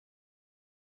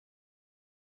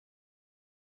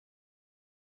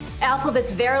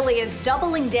Alphabet's Verily is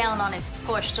doubling down on its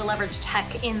push to leverage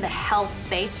tech in the health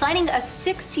space, signing a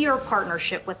 6-year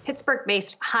partnership with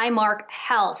Pittsburgh-based Highmark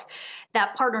Health.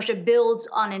 That partnership builds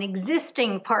on an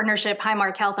existing partnership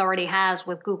Highmark Health already has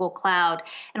with Google Cloud.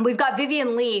 And we've got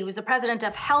Vivian Lee, who's the president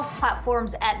of health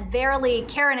platforms at Verily,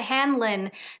 Karen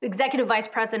Hanlon, executive vice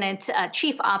president,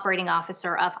 chief operating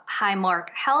officer of Highmark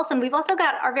Health. And we've also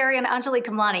got our very own Anjalee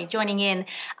Khemlani joining in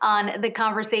on the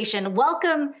conversation.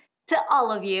 Welcome to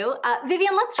all of you.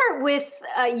 Vivian, let's start with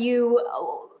you.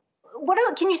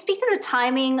 Can you speak to the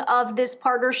timing of this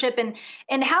partnership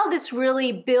and how this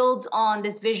really builds on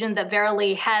this vision that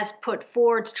Verily has put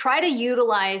forward to try to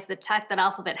utilize the tech that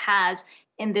Alphabet has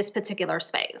in this particular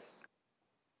space?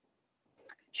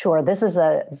 Sure. This is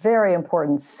a very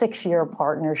important 6-year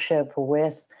partnership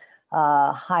with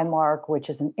Highmark, which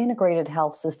is an integrated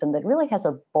health system that really has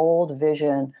a bold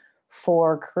vision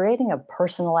for creating a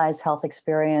personalized health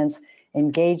experience,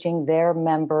 engaging their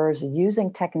members,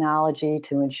 using technology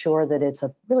to ensure that it's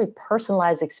a really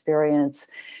personalized experience,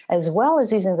 as well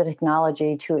as using the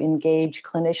technology to engage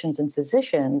clinicians and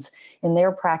physicians in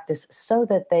their practice so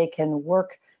that they can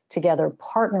work together,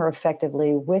 partner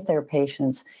effectively with their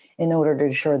patients in order to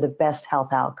ensure the best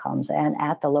health outcomes and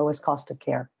at the lowest cost of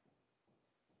care.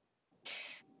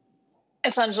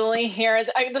 It's Anjalee here.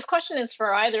 This question is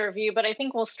for either of you, but I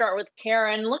think we'll start with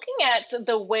Karen. Looking at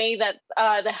the way that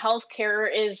the healthcare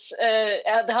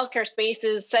space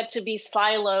is said to be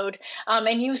siloed,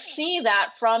 and you see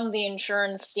that from the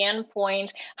insurance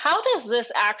standpoint, how does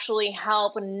this actually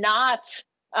help not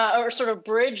or sort of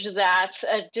bridge that,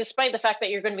 despite the fact that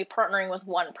you're going to be partnering with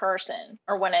one person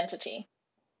or one entity?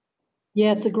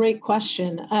 Yeah, it's a great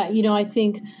question. I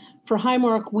think for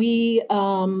Highmark, we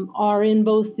are in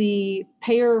both the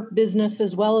payer business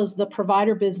as well as the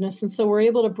provider business. And so we're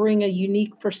able to bring a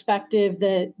unique perspective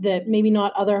that maybe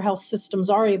not other health systems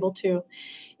are able to.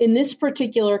 In this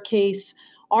particular case,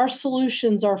 our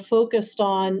solutions are focused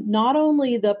on not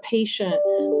only the patient,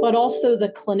 but also the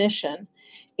clinician,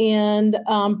 and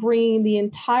bringing the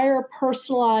entire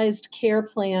personalized care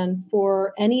plan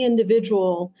for any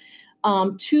individual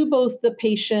to both the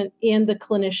patient and the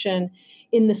clinician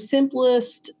in the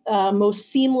simplest,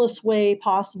 most seamless way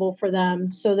possible for them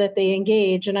so that they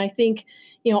engage. And I think,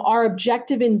 our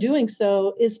objective in doing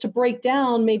so is to break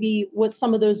down maybe what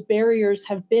some of those barriers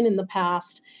have been in the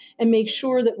past and make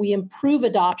sure that we improve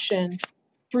adoption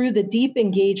through the deep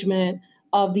engagement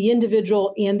of the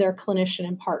individual and their clinician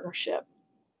in partnership.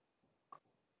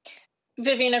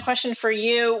 Vivian, a question for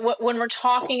you. When we're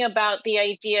talking about the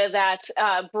idea that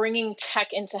bringing tech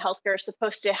into healthcare is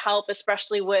supposed to help,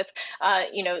 especially with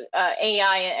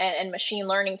AI and machine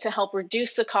learning, to help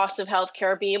reduce the cost of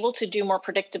healthcare, be able to do more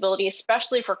predictability,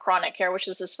 especially for chronic care, which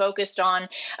this is focused on.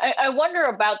 I wonder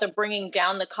about the bringing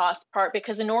down the cost part,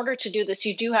 because in order to do this,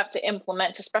 you do have to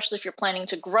implement, especially if you're planning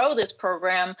to grow this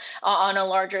program on a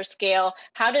larger scale.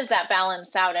 How does that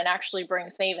balance out and actually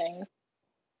bring savings?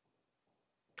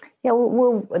 Yeah,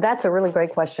 well, that's a really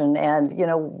great question. And,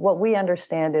 what we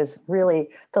understand is really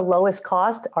the lowest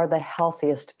cost are the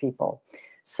healthiest people.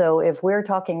 So if we're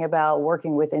talking about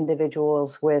working with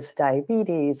individuals with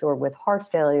diabetes or with heart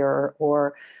failure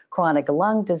or chronic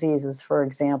lung diseases, for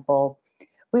example,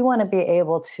 we want to be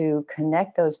able to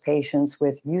connect those patients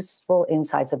with useful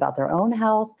insights about their own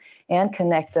health and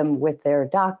connect them with their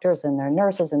doctors and their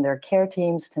nurses and their care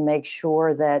teams to make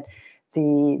sure that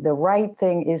the right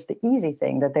thing is the easy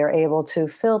thing, that they're able to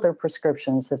fill their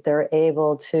prescriptions, that they're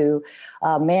able to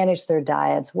manage their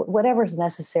diets, whatever is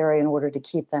necessary in order to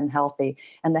keep them healthy.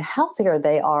 And the healthier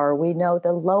they are, we know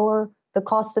the lower the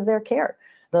cost of their care,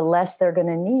 the less they're going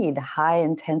to need high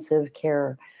intensive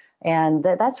care. And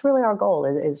that's really our goal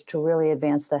is to really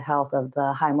advance the health of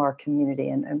the Highmark community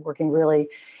and working really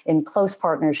in close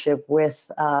partnership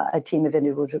with a team of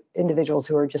individuals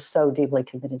who are just so deeply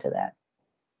committed to that.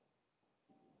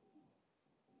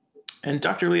 And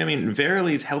Dr. Lee,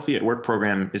 Verily's Healthy at Work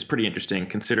program is pretty interesting,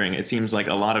 considering it seems like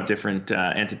a lot of different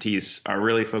entities are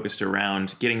really focused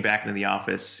around getting back into the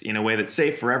office in a way that's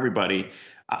safe for everybody.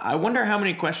 I wonder how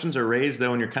many questions are raised,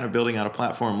 though, when you're kind of building out a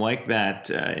platform like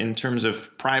that in terms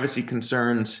of privacy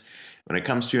concerns when it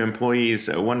comes to employees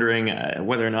wondering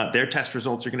whether or not their test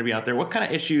results are going to be out there. What kind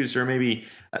of issues or maybe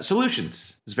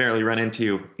solutions does Verily run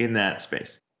into in that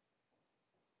space?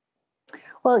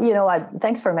 Well,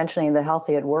 thanks for mentioning the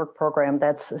Healthy at Work program.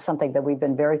 That's something that we've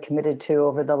been very committed to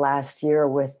over the last year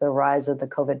with the rise of the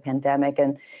COVID pandemic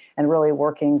and really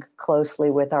working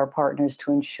closely with our partners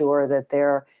to ensure that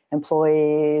their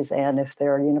employees and if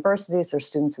they're universities, their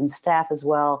students and staff as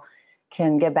well,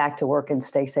 can get back to work and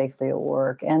stay safely at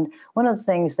work. And one of the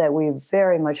things that we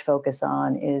very much focus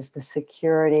on is the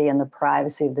security and the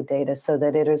privacy of the data, so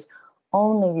that it is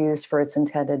only used for its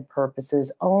intended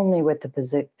purposes, only with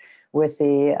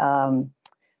the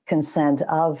consent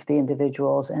of the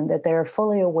individuals, and that they're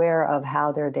fully aware of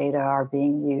how their data are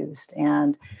being used.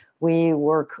 And we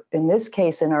work, in this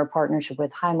case, in our partnership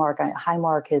with Highmark.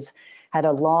 Highmark has had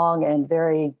a long and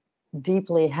very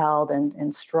deeply held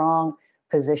and strong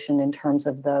position in terms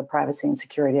of the privacy and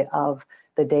security of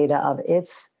the data of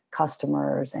its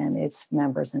customers and its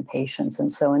members and patients.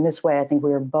 And so in this way, I think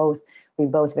we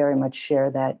both very much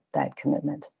share that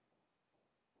commitment.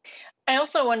 I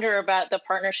also wonder about the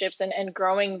partnerships and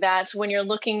growing that when you're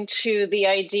looking to the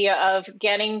idea of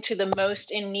getting to the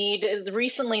most in need.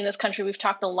 Recently in this country, we've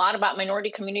talked a lot about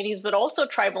minority communities, but also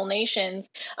tribal nations.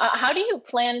 How do you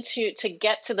plan to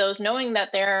get to those, knowing that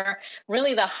they're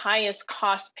really the highest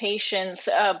cost patients,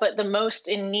 but the most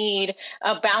in need,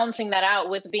 balancing that out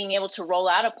with being able to roll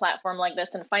out a platform like this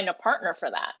and find a partner for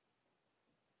that?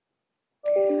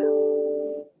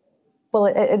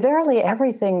 Well, Verily,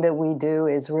 everything that we do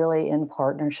is really in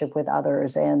partnership with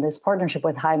others. And this partnership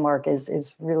with Highmark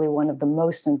is really one of the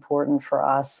most important for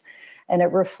us. And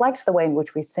it reflects the way in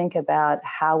which we think about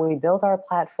how we build our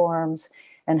platforms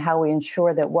and how we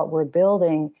ensure that what we're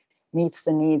building meets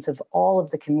the needs of all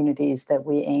of the communities that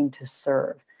we aim to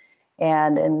serve.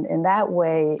 And in that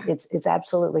way, it's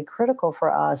absolutely critical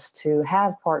for us to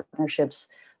have partnerships,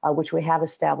 which we have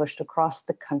established across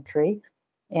the country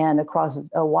and across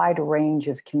a wide range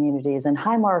of communities. And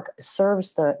Highmark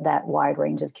serves that wide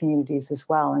range of communities as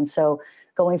well. And so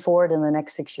going forward in the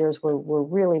next 6 years, we're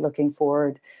really looking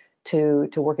forward to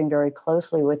working very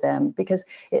closely with them, because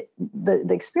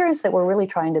the experience that we're really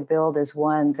trying to build is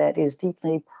one that is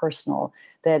deeply personal,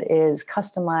 that is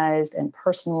customized and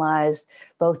personalized,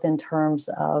 both in terms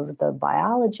of the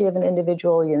biology of an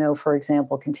individual, for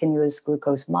example, continuous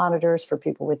glucose monitors for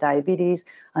people with diabetes,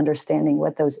 understanding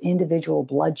what those individual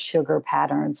blood sugar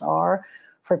patterns are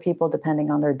for people depending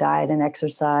on their diet and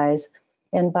exercise.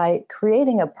 And by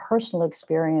creating a personal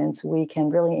experience, we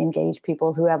can really engage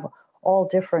people who have all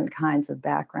different kinds of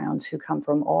backgrounds, who come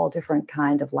from all different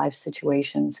kinds of life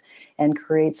situations, and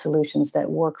create solutions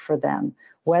that work for them,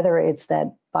 whether it's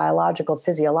that biological,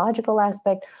 physiological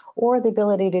aspect, or the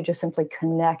ability to just simply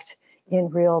connect in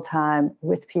real time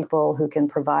with people who can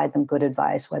provide them good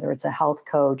advice, whether it's a health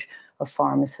coach, a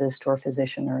pharmacist, or a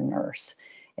physician or a nurse.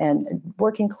 And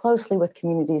working closely with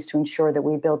communities to ensure that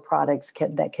we build products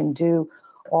that can do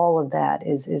all of that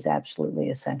is absolutely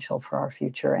essential for our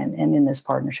future, and in this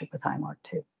partnership with Highmark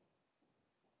too.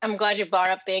 I'm glad you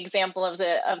brought up the example of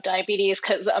diabetes,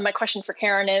 because my question for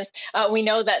Karen is, we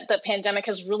know that the pandemic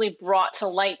has really brought to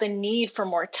light the need for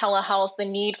more telehealth, the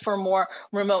need for more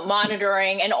remote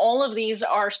monitoring, and all of these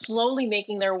are slowly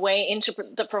making their way into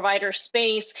the provider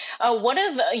space. What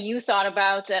have you thought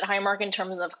about at Highmark in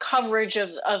terms of coverage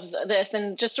of this,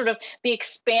 and just sort of the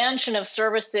expansion of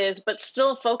services, but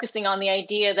still focusing on the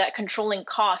idea that controlling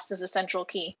costs is a central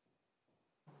key?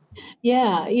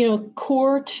 Yeah,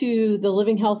 core to the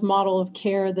living health model of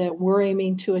care that we're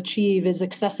aiming to achieve is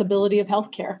accessibility of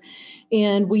healthcare.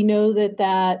 And we know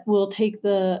that will take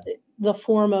the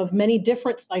form of many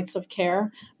different sites of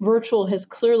care. Virtual has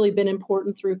clearly been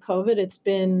important through COVID. It's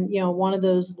been, one of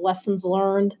those lessons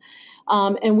learned.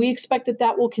 And we expect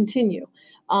that will continue.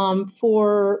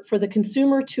 For the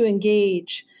consumer to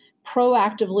engage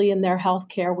proactively in their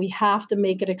healthcare, we have to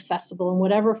make it accessible in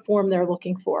whatever form they're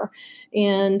looking for.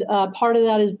 And part of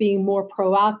that is being more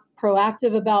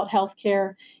proactive about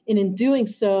healthcare, and in doing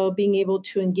so, being able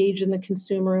to engage in the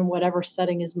consumer in whatever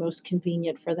setting is most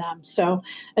convenient for them. So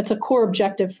it's a core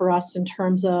objective for us in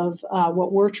terms of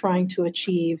what we're trying to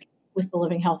achieve with the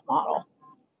living health model.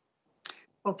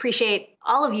 Well, appreciate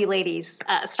all of you ladies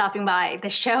stopping by the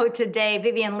show today.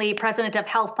 Vivian Lee, President of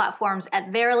Health Platforms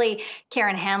at Verily,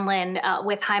 Karen Hanlon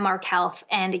with Highmark Health,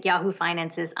 and Yahoo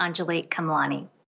Finance's Anjalee Khemlani.